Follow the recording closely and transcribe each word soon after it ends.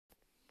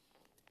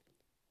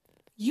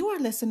You are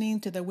listening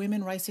to the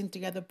Women Rising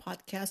Together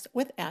podcast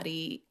with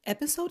Addie,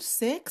 episode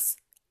 6.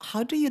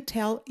 How do you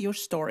tell your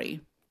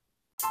story?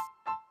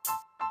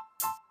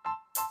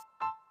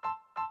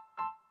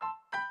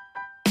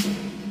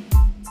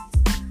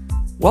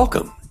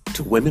 Welcome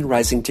to Women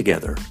Rising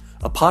Together,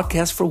 a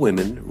podcast for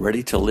women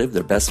ready to live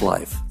their best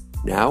life.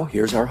 Now,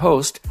 here's our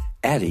host,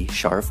 Addie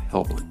Scharf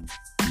Helbling.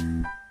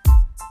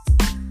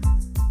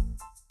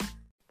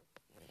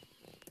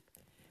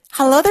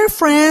 Hello there,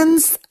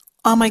 friends.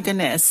 Oh my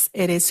goodness,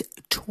 it is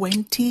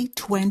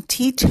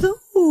 2022.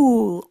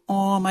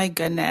 Oh my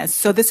goodness.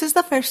 So this is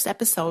the first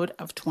episode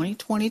of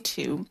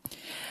 2022,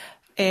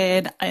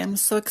 and I am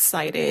so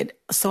excited.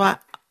 So I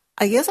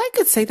guess I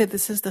could say that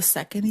this is the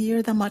second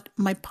year that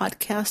my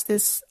podcast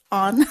is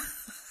on,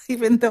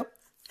 even though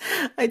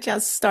I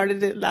just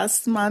started it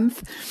last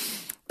month.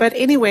 But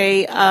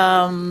anyway,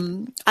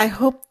 I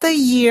hope the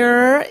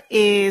year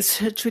is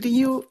treating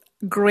you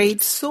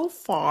great so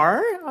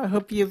far. I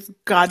hope you've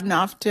gotten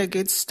off to a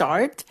good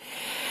start.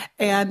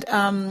 And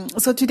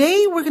so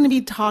today we're going to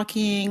be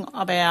talking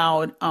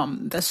about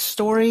our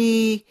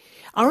story,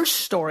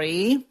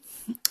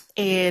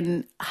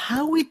 and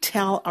how we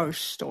tell our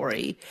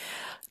story,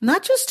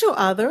 not just to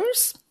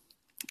others.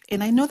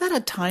 And I know that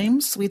at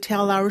times we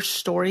tell our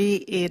story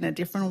in a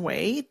different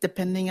way,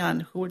 depending on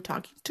who we're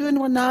talking to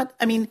and whatnot.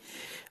 I mean,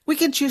 we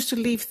can choose to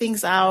leave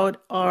things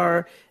out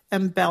or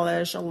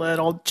embellish a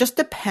little, just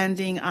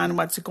depending on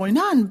what's going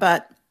on.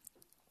 But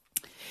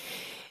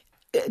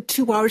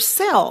to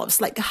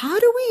ourselves, like, how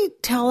do we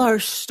tell our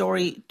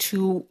story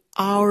to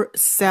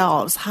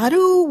ourselves? How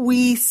do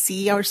we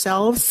see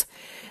ourselves,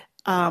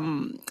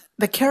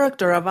 the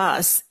character of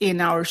us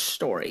in our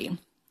story?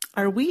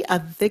 Are we a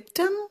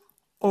victim,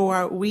 or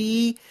are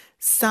we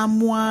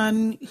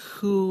someone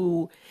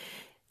who,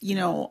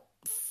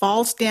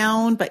 falls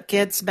down but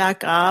gets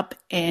back up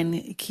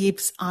and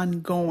keeps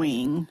on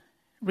going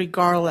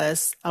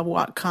regardless of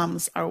what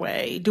comes our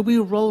way? Do we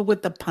roll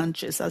with the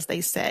punches, as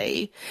they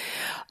say?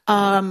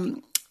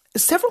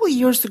 Several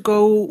years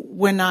ago,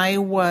 when I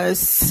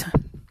was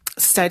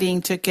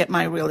studying to get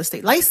my real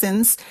estate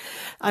license,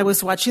 I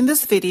was watching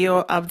this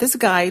video of this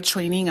guy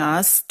training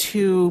us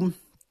to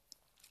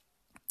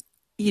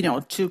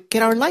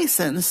get our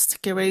license, to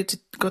get ready to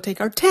go take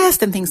our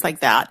test and things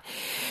like that.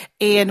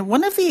 And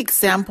one of the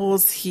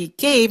examples he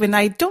gave, and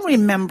I don't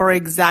remember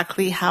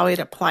exactly how it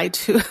applied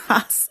to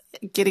us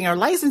getting our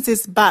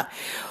licenses, but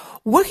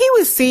what he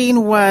was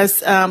saying was,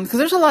 because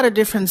there's a lot of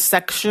different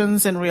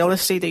sections in real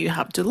estate that you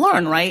have to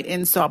learn, right?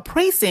 And so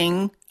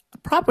appraising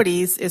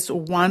properties is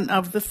one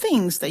of the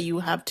things that you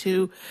have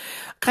to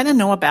kind of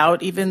know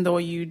about. Even though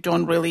you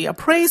don't really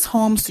appraise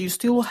homes, you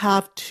still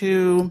have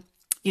to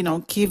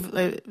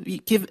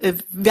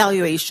give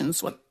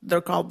valuations, what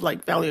they're called,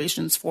 like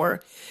valuations for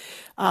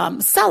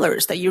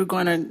sellers that you're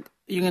gonna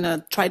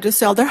try to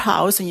sell their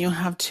house, and you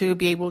have to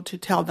be able to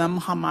tell them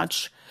how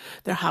much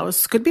their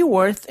house could be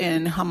worth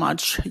and how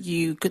much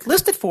you could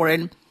list it for.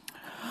 And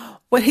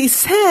what he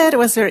said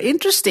was very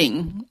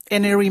interesting,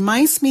 and it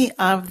reminds me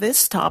of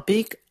this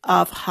topic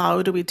of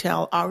how do we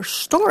tell our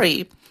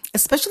story,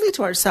 especially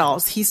to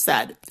ourselves. He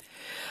said,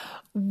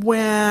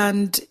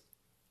 when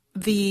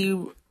the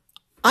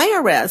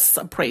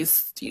IRS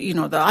appraised, the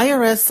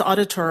IRS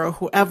auditor or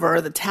whoever,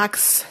 the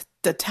tax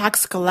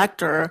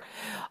collector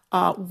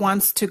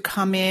wants to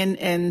come in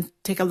and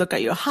take a look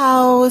at your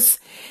house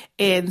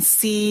and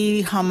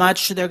see how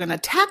much they're going to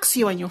tax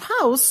you on your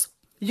house,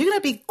 you're going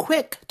to be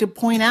quick to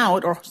point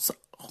out, or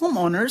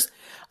homeowners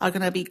are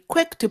going to be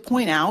quick to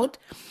point out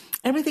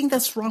everything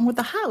that's wrong with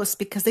the house,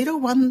 because they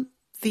don't want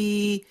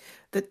the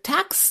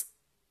tax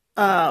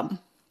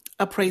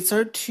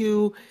appraiser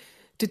to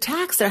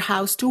tax their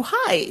house too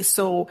high.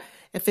 So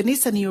if it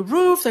needs a new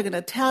roof, they're going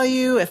to tell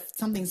you. If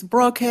something's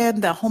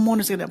broken, the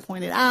homeowner's going to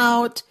point it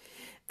out.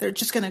 They're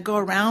just going to go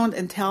around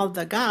and tell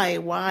the guy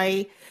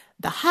why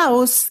the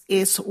house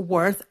is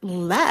worth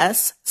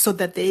less so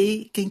that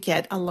they can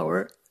get a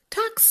lower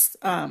tax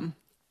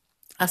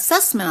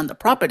assessment on the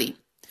property.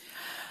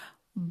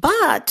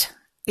 But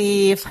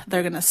if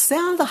they're going to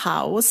sell the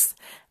house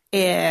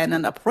and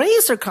an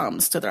appraiser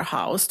comes to their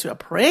house to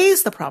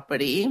appraise the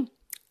property,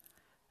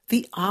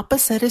 the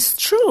opposite is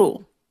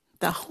true.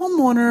 The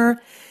homeowner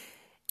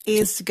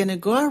is going to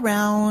go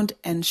around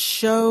and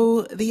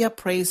show the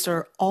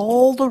appraiser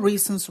all the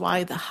reasons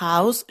why the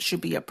house should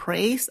be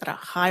appraised at a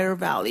higher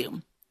value,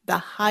 the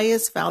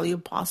highest value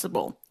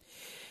possible.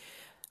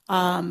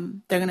 They're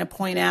going to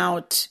point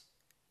out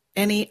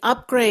any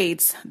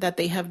upgrades that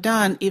they have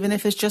done, even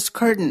if it's just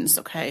curtains,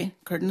 okay?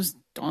 Curtains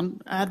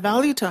don't add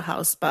value to a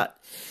house, but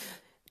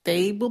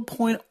they will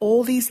point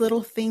all these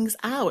little things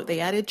out. They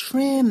added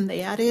trim,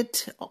 they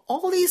added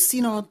all these,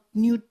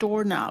 new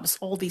doorknobs,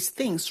 all these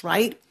things,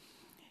 right?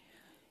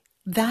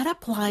 That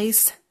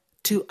applies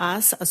to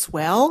us as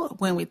well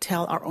when we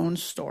tell our own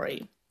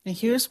story. And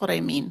here's what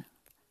I mean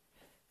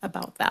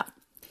about that.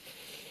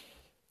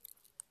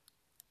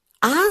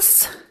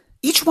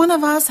 Each one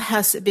of us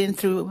has been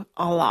through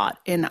a lot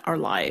in our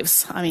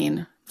lives. I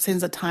mean,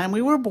 since the time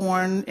we were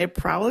born. It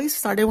probably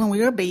started when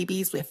we were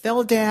babies. We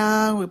fell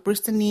down, we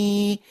bruised a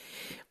knee,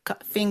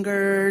 cut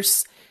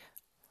fingers,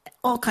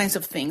 all kinds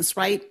of things,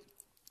 right?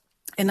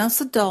 And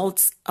as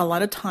adults, a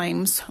lot of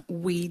times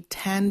we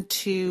tend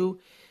to,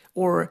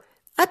 or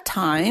at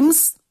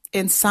times,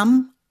 and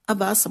some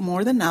of us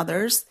more than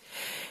others,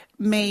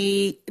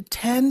 may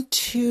tend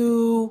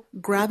to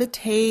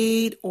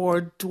gravitate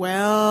or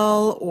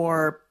dwell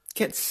or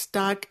get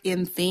stuck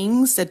in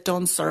things that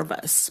don't serve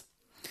us.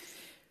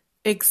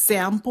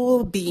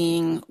 Example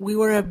being, we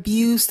were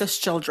abused as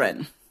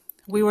children.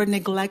 We were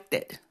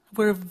neglected.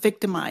 We were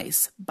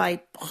victimized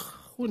by,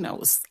 who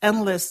knows,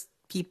 endless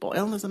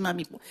amount of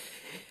people.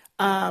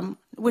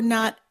 We're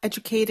not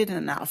educated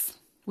enough.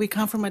 We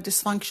come from a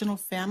dysfunctional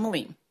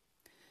family.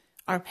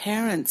 Our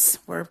parents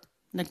were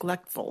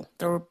neglectful.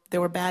 They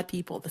were bad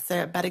people. That's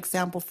a bad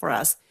example for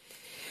us.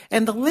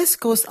 And the list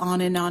goes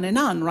on and on and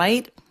on,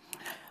 right?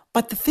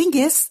 But the thing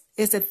is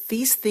that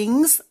these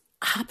things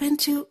happen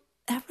to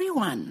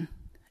everyone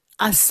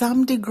at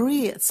some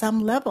degree, at some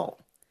level.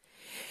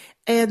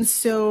 And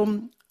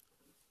so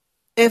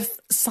if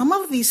some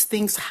of these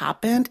things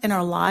happened in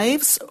our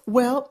lives,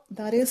 well,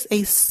 that is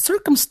a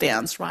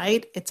circumstance,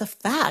 right? It's a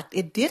fact.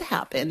 It did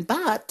happen.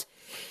 But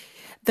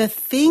the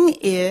thing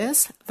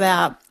is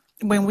that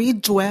when we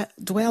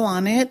dwell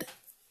on it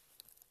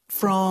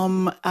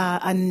from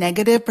a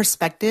negative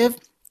perspective,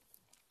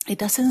 it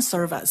doesn't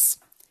serve us.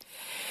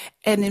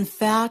 And in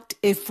fact,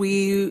 if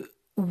we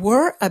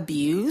were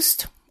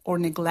abused or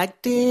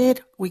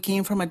neglected, we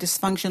came from a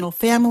dysfunctional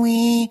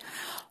family,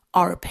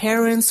 our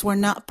parents were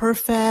not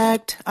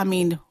perfect. I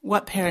mean,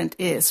 what parent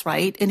is,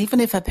 right? And even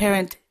if a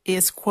parent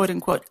is quote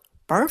unquote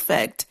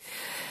perfect,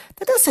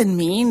 that doesn't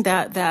mean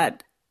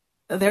that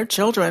their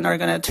children are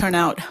going to turn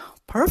out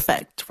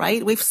perfect,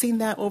 right? We've seen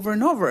that over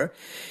and over.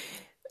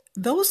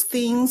 Those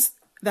things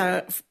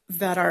that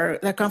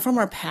come from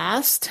our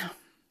past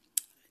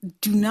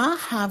do not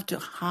have to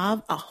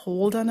have a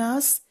hold on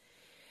us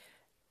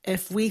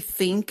if we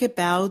think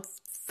about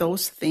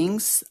those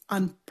things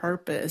on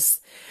purpose.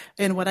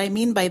 And what I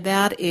mean by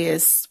that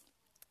is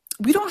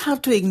we don't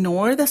have to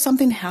ignore that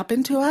something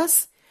happened to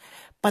us,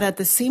 but at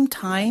the same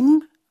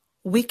time,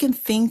 we can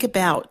think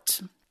about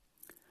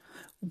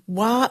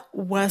what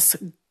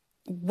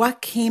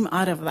came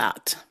out of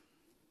that.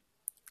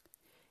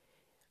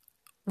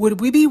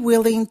 Would we be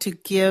willing to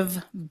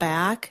give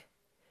back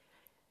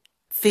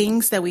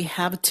things that we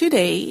have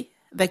today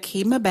that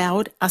came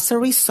about as a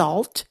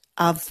result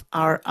of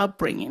our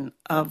upbringing,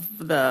 of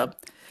the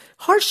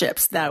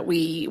hardships that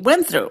we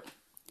went through?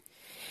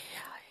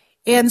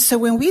 And so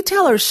when we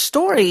tell our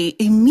story,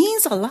 it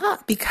means a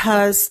lot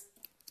because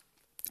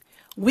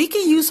we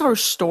can use our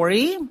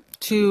story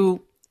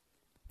to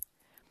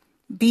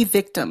be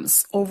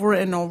victims over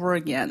and over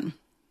again,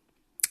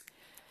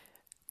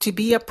 to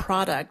be a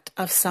product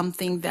of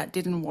something that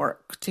didn't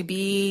work, to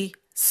be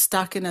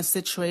stuck in a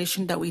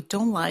situation that we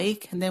don't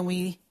like, and then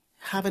we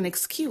have an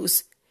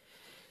excuse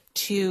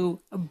to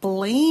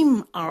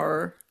blame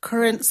our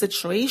current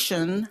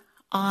situation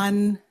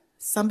on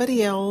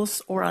somebody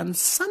else or on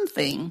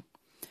something.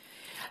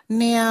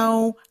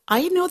 Now,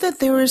 I know that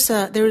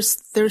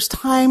there's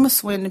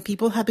times when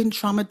people have been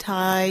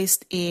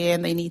traumatized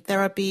and they need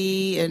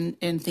therapy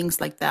and things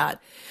like that.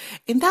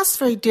 And that's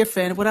very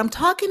different. What I'm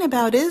talking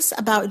about is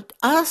about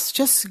us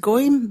just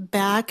going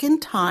back in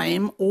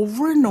time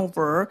over and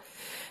over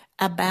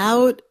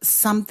about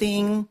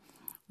something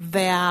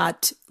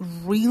that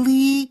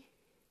really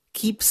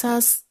keeps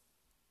us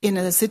in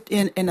a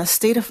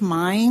state of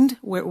mind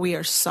where we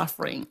are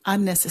suffering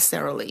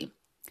unnecessarily,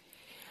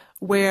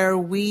 where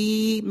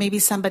maybe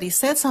somebody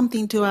said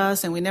something to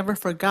us and we never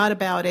forgot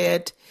about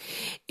it,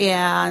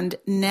 and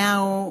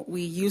now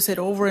we use it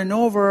over and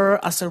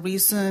over as a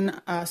reason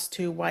as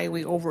to why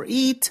we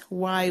overeat,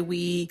 why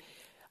we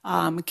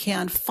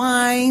can't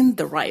find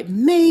the right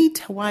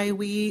mate, why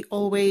we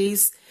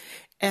always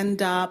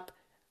end up,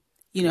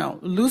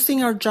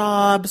 losing our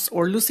jobs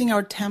or losing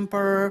our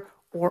temper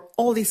or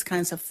all these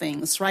kinds of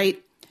things,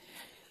 right?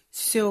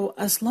 So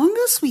as long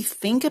as we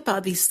think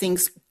about these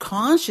things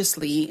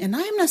consciously, and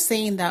I'm not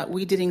saying that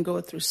we didn't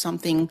go through some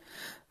things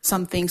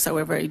that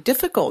were very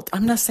difficult.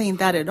 I'm not saying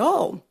that at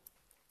all.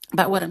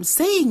 But what I'm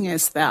saying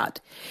is that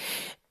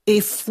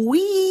if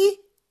we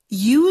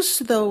use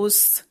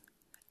those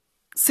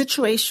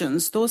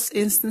situations, those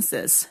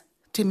instances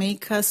to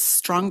make us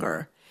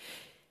stronger,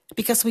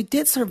 because we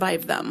did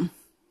survive them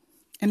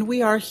and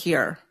we are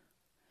here.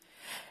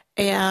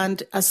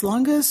 And as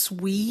long as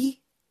we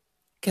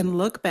can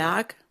look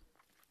back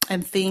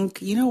and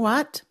think, you know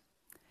what?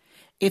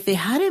 If it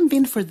hadn't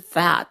been for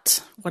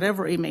that,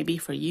 whatever it may be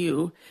for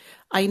you,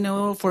 I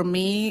know for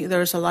me,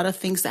 there's a lot of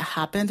things that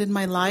happened in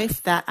my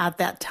life that at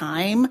that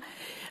time,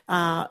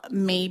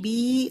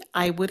 maybe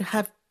I would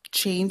have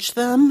changed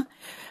them.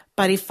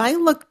 But if I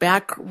look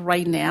back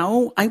right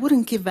now, I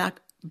wouldn't give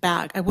back.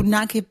 I would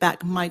not give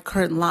back my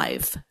current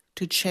life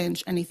to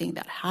change anything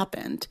that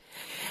happened.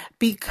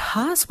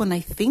 Because when I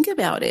think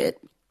about it,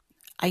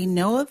 I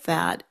know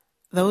that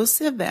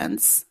those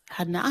events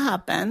had not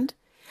happened,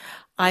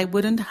 I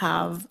wouldn't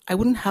have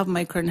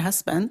my current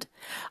husband.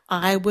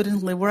 I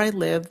wouldn't live where I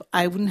live.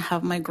 I wouldn't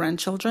have my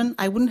grandchildren.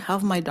 I wouldn't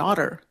have my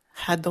daughter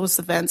had those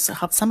events,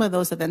 have some of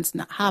those events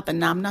not happen.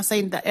 Now, I'm not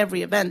saying that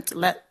every event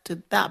led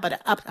to that,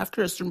 but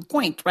after a certain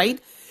point, right?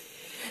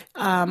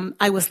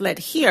 I was led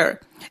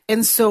here.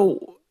 And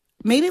so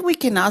maybe we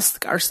can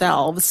ask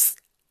ourselves,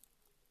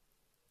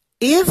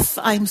 if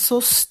I'm so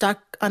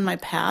stuck on my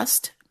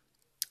past,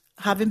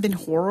 having been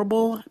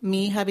horrible,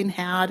 me having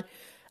had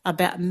a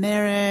bad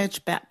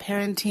marriage, bad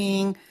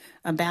parenting,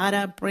 a bad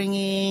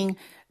upbringing,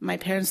 my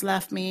parents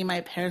left me,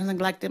 my parents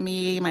neglected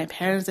me, my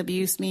parents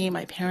abused me,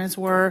 my parents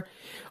were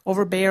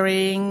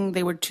overbearing,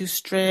 they were too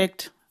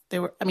strict.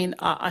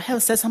 I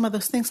have said some of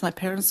those things. My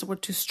parents were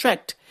too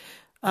strict.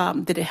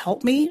 Did it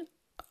help me?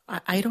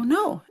 I don't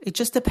know. It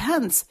just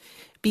depends,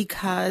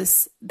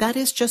 because that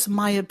is just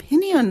my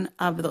opinion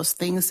of those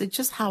things. It's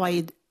just how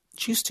I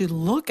choose to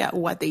look at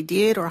what they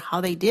did or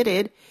how they did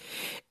it.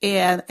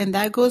 And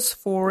that goes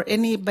for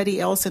anybody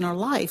else in our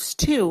lives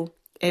too.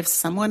 If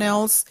someone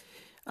else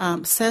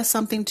says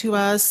something to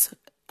us,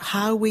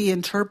 how we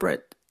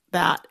interpret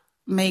that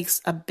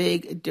makes a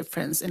big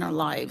difference in our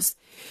lives.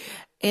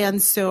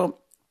 And so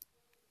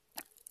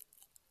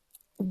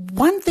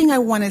one thing I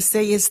want to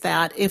say is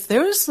that if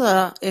there's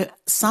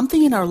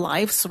something in our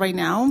lives right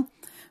now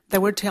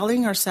that we're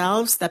telling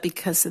ourselves that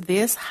because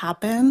this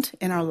happened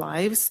in our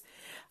lives,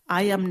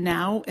 I am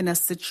now in a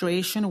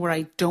situation where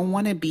I don't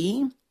want to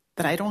be,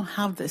 that I don't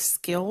have the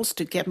skills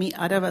to get me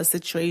out of a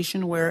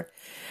situation where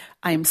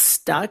I'm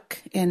stuck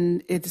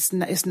and it's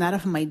not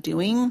of my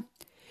doing,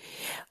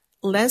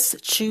 let's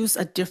choose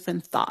a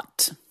different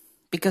thought,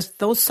 because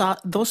those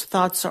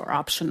thoughts are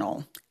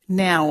optional.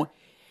 Now,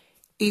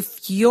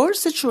 if your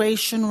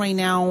situation right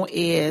now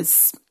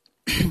is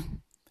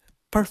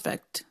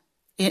perfect,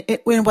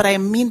 what I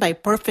mean by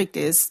perfect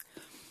is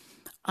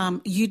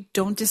you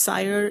don't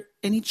desire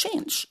any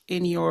change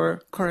in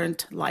your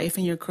current life,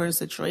 in your current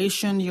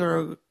situation,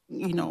 who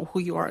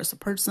you are as a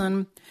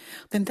person,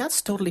 then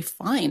that's totally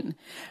fine.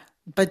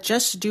 But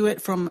just do it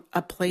from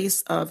a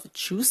place of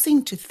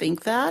choosing to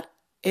think that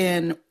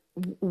and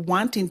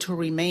wanting to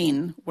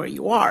remain where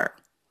you are.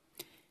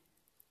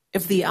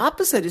 If the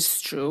opposite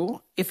is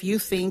true, if you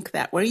think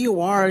that where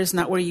you are is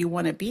not where you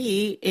want to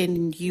be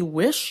and you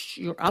wish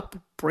your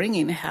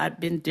upbringing had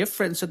been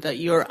different so that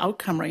your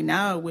outcome right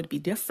now would be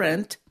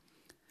different,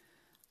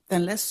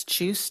 then let's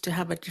choose to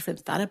have a different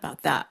thought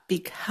about that,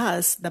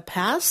 because the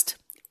past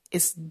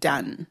is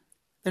done.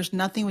 There's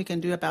nothing we can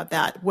do about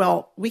that.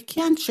 Well, we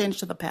can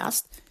change the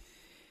past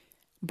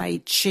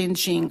by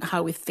changing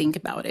how we think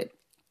about it.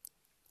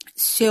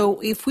 So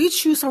if we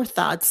choose our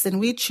thoughts and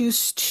we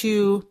choose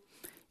to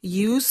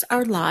use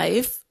our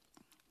life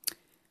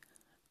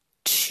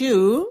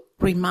to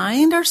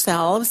remind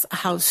ourselves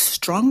how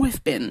strong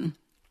we've been,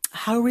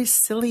 how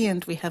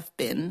resilient we have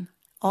been,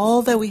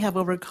 all that we have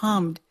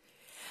overcome,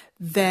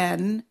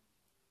 then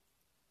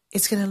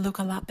it's going to look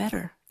a lot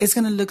better. It's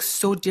going to look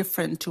so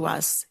different to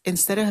us.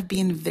 Instead of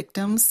being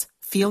victims,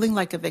 feeling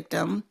like a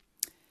victim,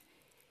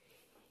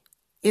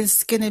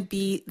 it's going to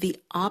be the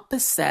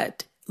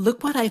opposite.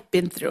 Look what I've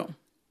been through,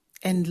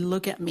 and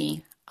look at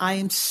me. I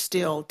am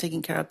still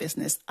taking care of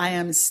business. I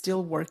am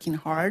still working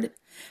hard.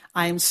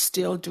 I am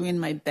still doing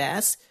my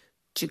best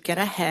to get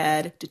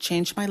ahead, to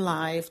change my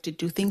life, to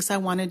do things I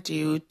want to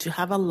do, to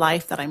have a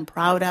life that I'm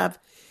proud of,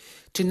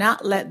 to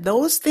not let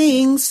those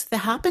things that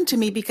happen to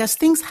me, because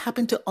things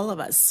happen to all of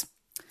us,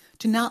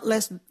 to not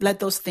let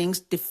those things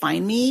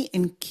define me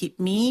and keep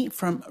me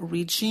from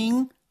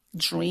reaching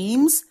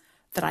dreams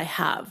that I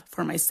have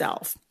for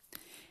myself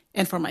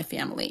and for my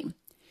family.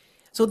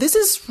 So this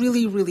is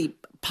really, really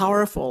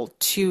powerful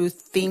to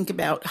think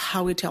about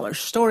how we tell our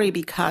story,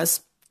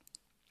 because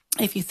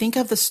if you think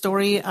of the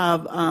story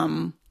of,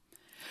 I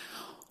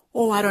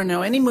don't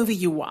know, any movie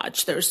you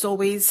watch, there's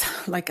always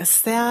like a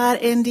sad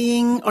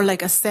ending or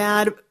like a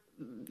sad,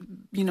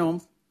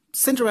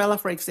 Cinderella,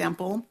 for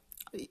example.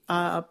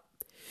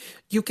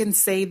 You can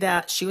say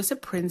that she was a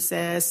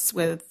princess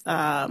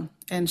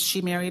and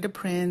she married a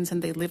prince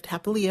and they lived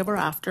happily ever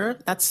after.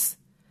 That's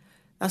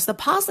the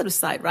positive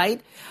side,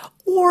 right?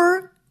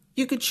 Or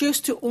you could choose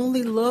to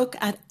only look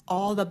at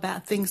all the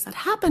bad things that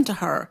happened to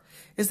her.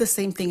 It's the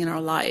same thing in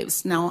our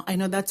lives. Now, I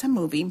know that's a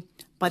movie,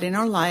 but in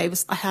our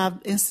lives, I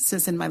have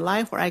instances in my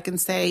life where I can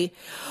say,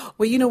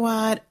 well, you know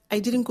what? I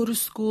didn't go to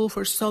school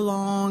for so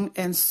long,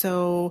 and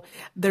so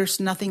there's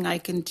nothing I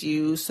can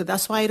do. So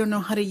that's why I don't know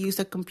how to use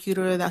a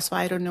computer. That's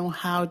why I don't know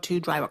how to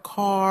drive a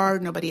car.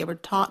 Nobody ever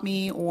taught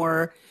me,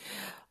 or,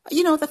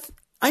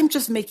 I'm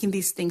just making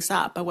these things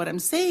up. But what I'm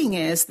saying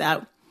is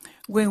that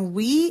when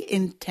we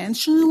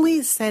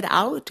intentionally set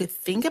out to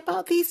think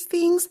about these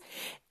things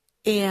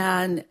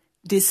and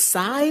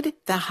decide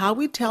that how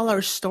we tell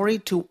our story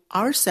to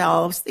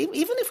ourselves,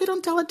 even if we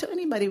don't tell it to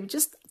anybody,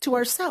 just to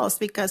ourselves,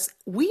 because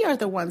we are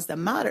the ones that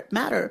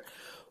matter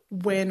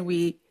when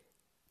we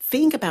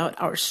think about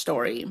our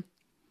story.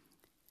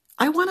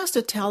 I want us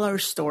to tell our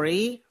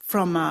story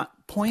from a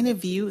point of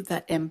view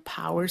that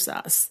empowers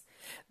us,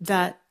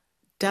 that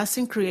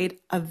doesn't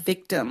create a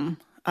victim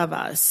of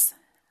us,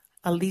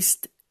 at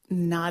least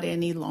not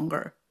any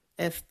longer,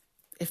 if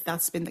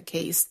that's been the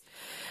case.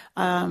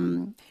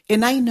 And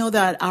I know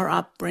that our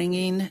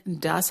upbringing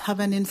does have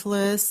an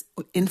influence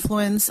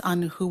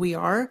on who we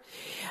are,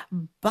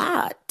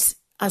 but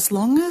as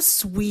long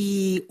as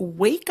we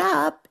wake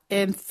up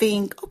and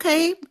think,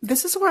 okay,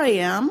 this is where I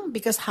am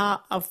because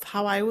of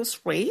how I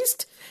was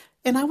raised,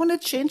 and I want to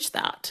change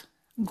that.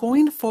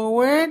 Going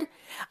forward,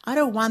 I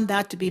don't want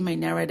that to be my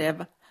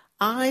narrative.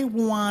 I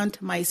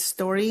want my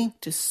story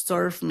to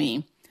serve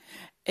me.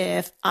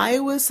 If I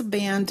was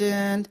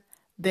abandoned,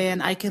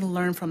 then I can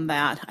learn from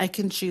that. I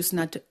can choose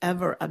not to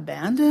ever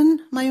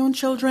abandon my own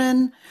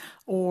children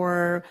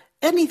or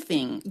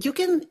anything.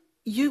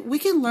 We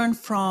can learn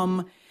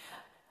from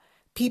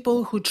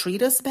people who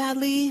treat us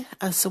badly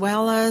as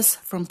well as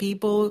from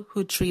people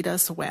who treat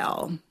us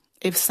well.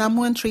 If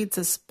someone treats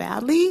us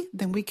badly,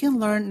 then we can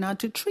learn not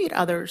to treat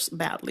others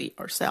badly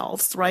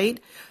ourselves, right?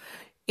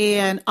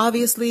 And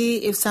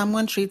obviously, if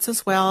someone treats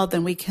us well,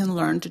 then we can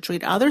learn to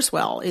treat others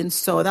well. And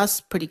so that's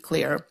pretty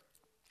clear.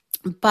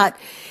 But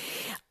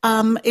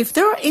if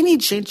there are any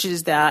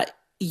changes that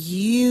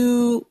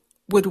you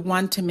would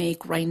want to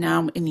make right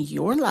now in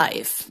your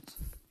life,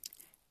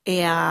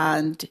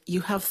 and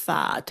you have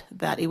thought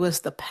that it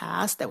was the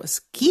past that was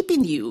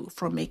keeping you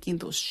from making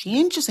those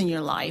changes in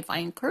your life, I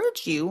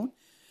encourage you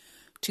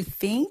to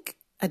think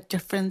a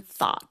different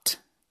thought,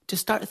 to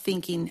start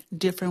thinking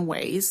different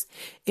ways,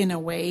 in a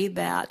way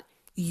that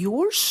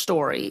your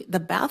story, the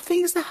bad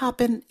things that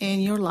happen in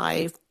your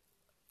life,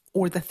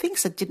 or the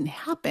things that didn't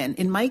happen.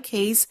 In my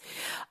case,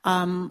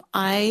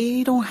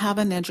 I don't have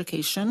an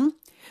education,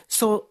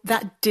 so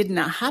that did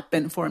not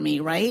happen for me,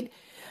 right?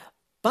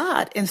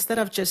 But instead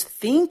of just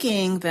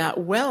thinking that,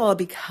 well,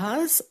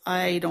 because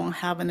I don't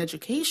have an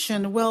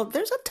education, well,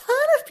 there's a ton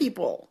of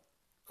people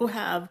who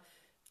have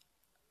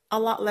a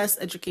lot less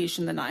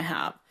education than I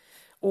have,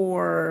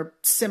 or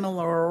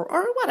similar,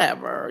 or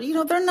whatever.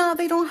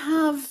 They don't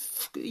have,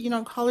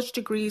 college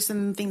degrees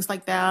and things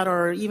like that,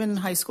 or even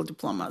high school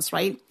diplomas,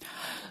 right?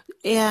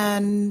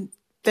 And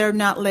they're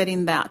not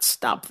letting that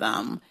stop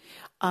them.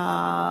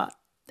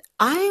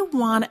 I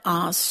want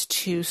us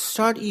to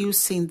start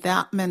using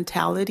that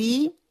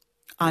mentality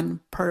on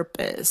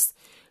purpose,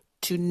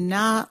 to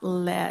not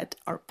let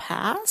our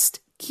past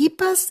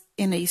keep us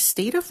in a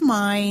state of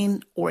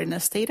mind or in a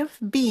state of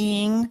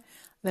being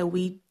that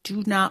we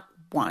do not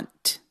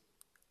want.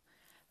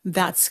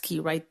 That's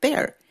key right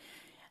there.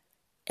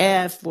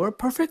 If we're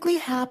perfectly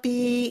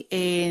happy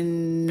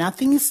and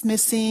nothing is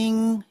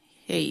missing,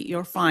 hey,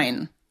 you're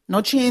fine.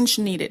 No change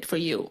needed for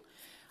you.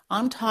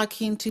 I'm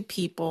talking to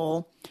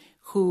people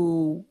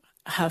who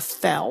have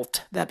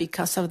felt that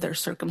because of their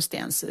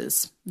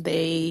circumstances,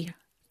 they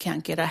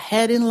can't get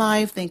ahead in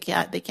life, they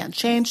can't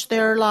change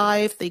their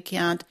life, they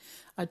can't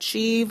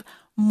achieve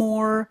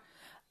more.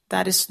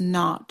 That is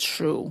not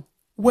true.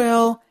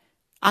 Well,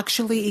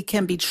 actually, it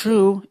can be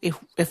true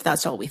if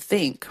that's all we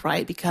think,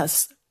 right?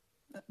 Because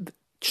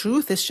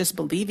truth is just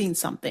believing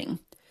something,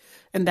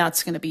 and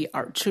that's going to be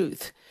our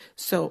truth.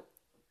 So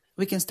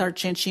we can start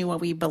changing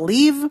what we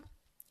believe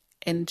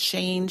and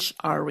change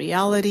our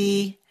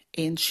reality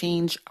and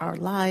change our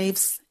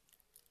lives,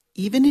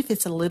 even if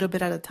it's a little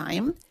bit at a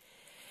time.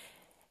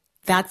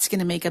 That's going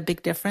to make a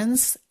big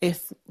difference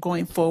if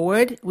going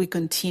forward we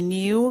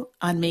continue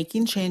on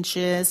making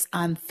changes,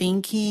 on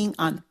thinking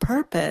on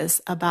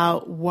purpose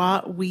about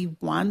what we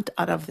want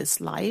out of this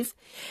life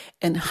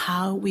and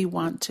how we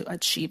want to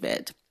achieve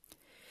it.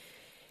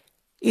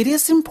 It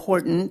is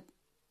important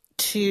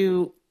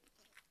to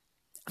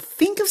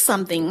think of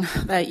something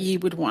that you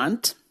would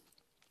want,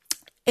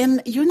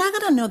 and you're not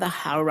going to know the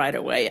how right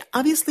away.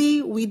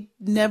 Obviously, we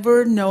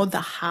never know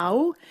the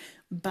how,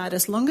 but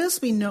as long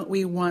as we know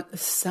we want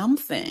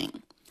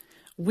something,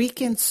 we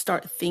can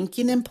start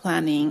thinking and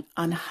planning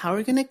on how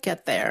we're going to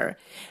get there,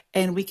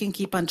 and we can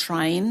keep on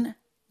trying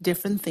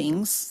different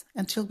things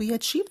until we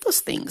achieve those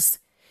things.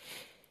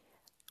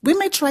 We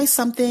may try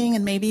something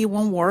and maybe it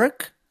won't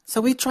work, so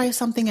we try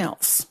something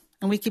else,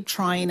 and we keep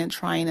trying and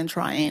trying and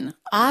trying.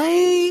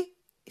 I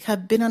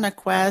have been on a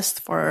quest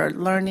for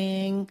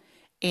learning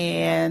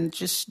and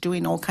just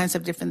doing all kinds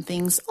of different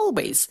things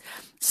always.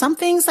 Some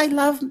things I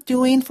love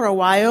doing for a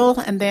while,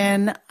 and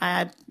then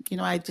I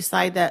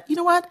decide that, you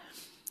know what?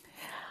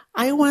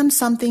 I want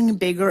something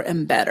bigger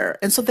and better.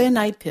 And so then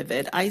I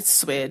pivot, I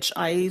switch,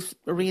 I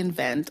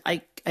reinvent,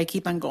 I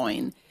keep on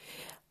going.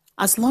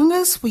 As long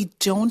as we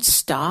don't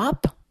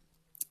stop,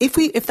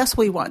 if that's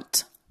what we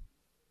want,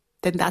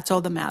 then that's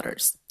all that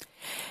matters.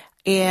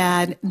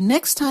 And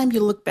next time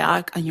you look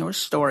back on your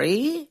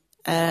story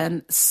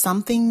and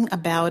something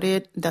about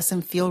it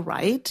doesn't feel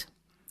right,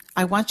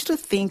 I want you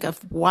to think of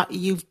what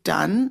you've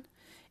done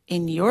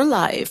in your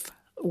life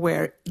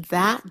where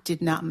that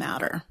did not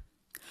matter,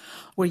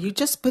 where you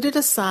just put it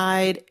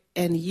aside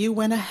and you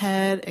went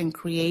ahead and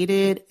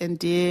created and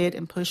did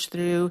and pushed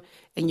through,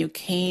 and you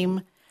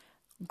came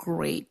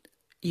great.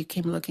 You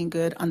came looking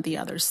good on the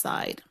other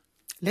side.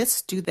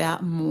 Let's do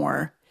that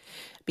more,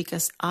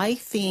 because I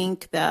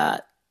think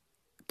that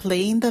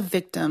playing the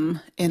victim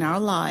in our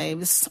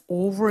lives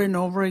over and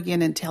over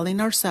again and telling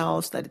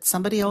ourselves that it's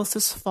somebody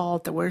else's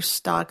fault, that we're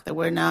stuck, that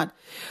we're not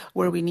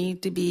where we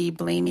need to be,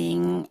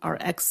 blaming our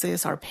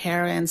exes, our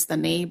parents, the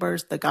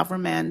neighbors, the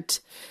government,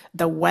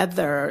 the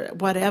weather,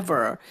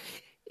 whatever,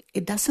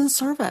 it doesn't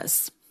serve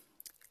us.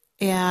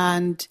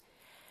 And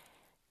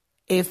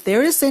if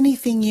there is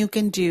anything you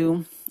can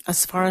do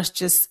as far as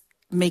just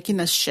making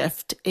a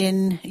shift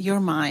in your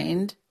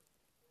mind,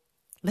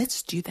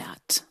 let's do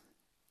that.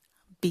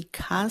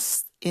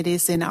 Because it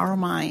is in our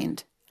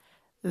mind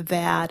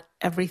that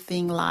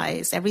everything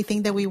lies.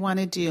 Everything that we want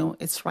to do,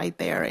 it's right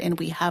there. And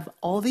we have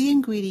all the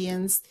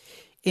ingredients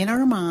in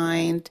our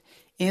mind,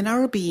 in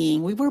our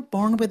being. We were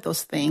born with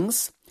those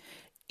things,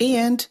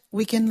 and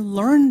we can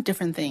learn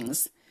different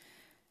things.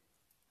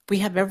 We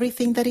have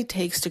everything that it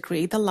takes to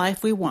create the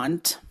life we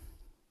want.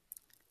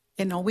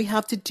 And all we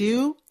have to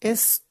do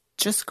is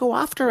just go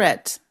after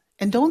it.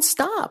 And don't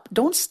stop.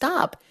 Don't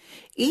stop.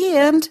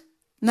 And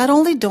not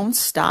only don't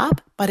stop,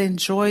 but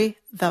enjoy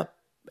the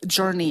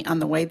journey on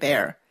the way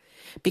there.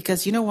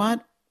 Because you know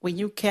what? When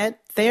you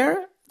get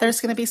there,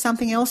 there's going to be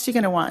something else you're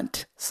going to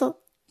want. So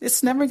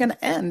it's never going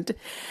to end.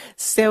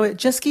 So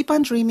just keep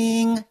on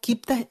dreaming.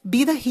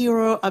 Be the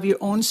hero of your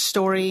own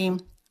story.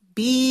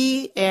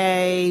 Be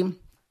a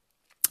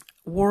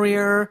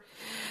warrior.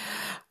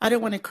 I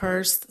don't want to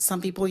curse.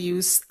 Some people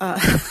use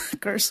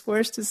curse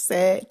words to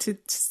say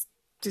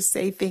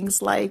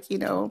things like,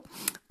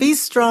 be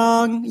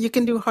strong, you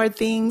can do hard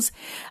things,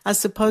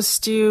 as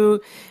opposed to,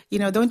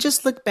 don't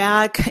just look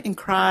back and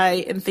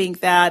cry and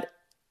think that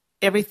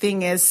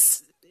everything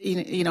is,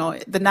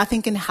 that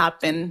nothing can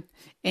happen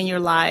in your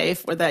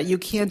life, or that you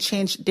can't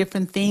change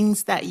different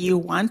things that you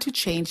want to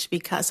change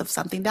because of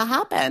something that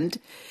happened.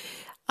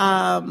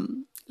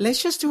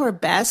 Let's just do our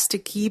best to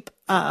keep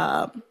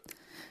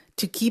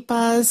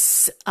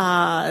us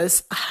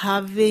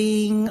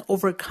having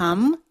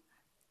overcome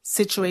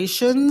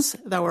situations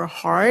that were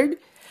hard,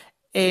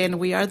 and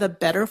we are the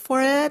better for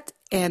it,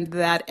 and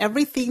that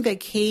everything that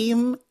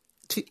came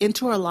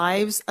into our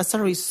lives as a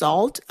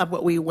result of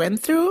what we went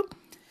through,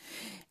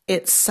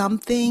 it's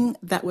something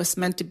that was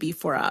meant to be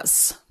for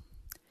us.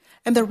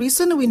 And the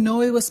reason we know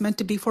it was meant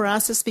to be for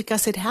us is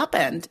because it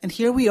happened, and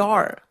here we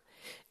are.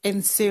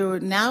 And so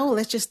now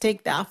let's just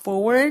take that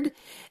forward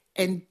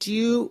and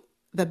do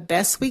the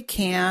best we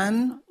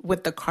can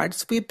with the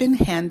cards we've been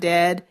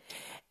handed.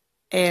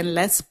 And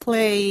let's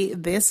play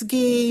this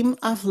game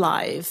of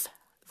life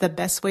the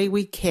best way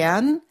we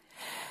can.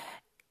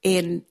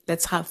 And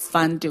let's have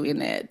fun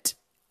doing it.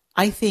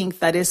 I think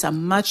that is a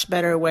much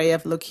better way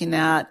of looking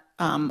at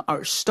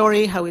our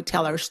story, how we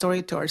tell our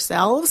story to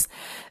ourselves,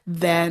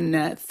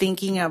 than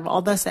thinking of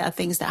all the sad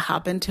things that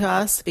happened to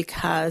us,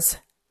 because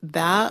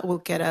that will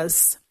get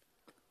us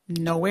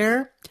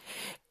nowhere.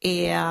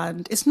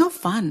 And it's no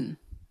fun.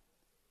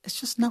 It's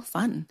just not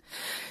fun.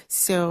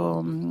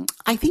 So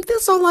I think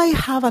that's all I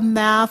have on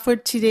that for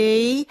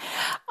today.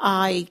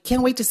 I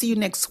can't wait to see you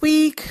next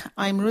week.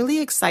 I'm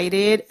really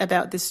excited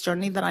about this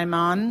journey that I'm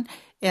on.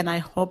 And I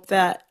hope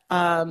that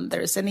if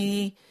there is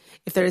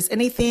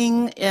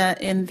anything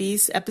in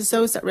these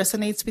episodes that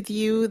resonates with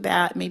you,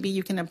 that maybe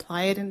you can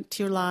apply it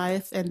into your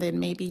life, and then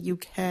maybe you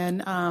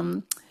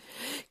can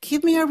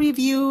give me a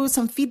review,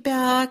 some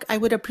feedback. I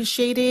would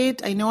appreciate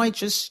it. I know I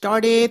just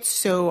started,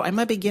 so I'm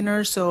a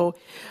beginner, so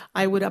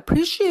I would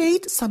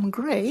appreciate some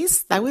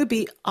grace. That would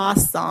be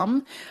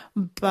awesome.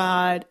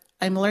 But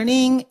I'm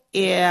learning,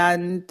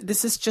 and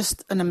this is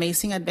just an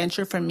amazing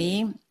adventure for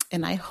me.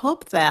 And I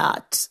hope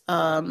that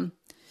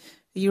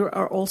you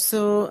are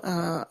also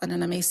on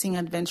an amazing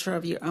adventure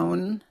of your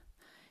own,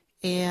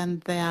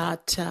 and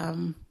that,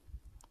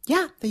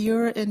 that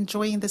you're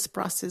enjoying this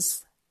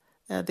process,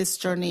 this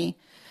journey,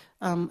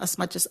 as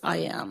much as I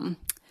am.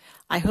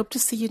 I hope to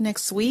see you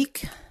next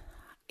week.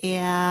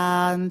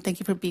 And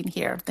thank you for being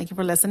here. Thank you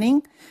for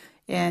listening.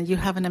 And you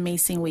have an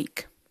amazing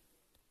week.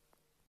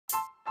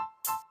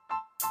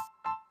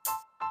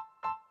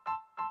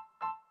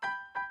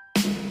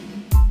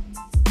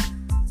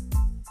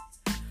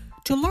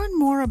 To learn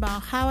more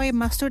about how I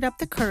mustered up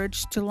the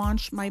courage to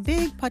launch my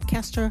big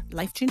podcaster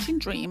life-changing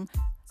dream,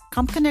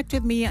 come connect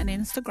with me on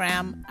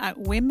Instagram at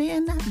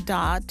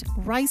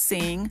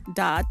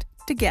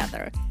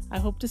women.rising.together. I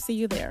hope to see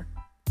you there.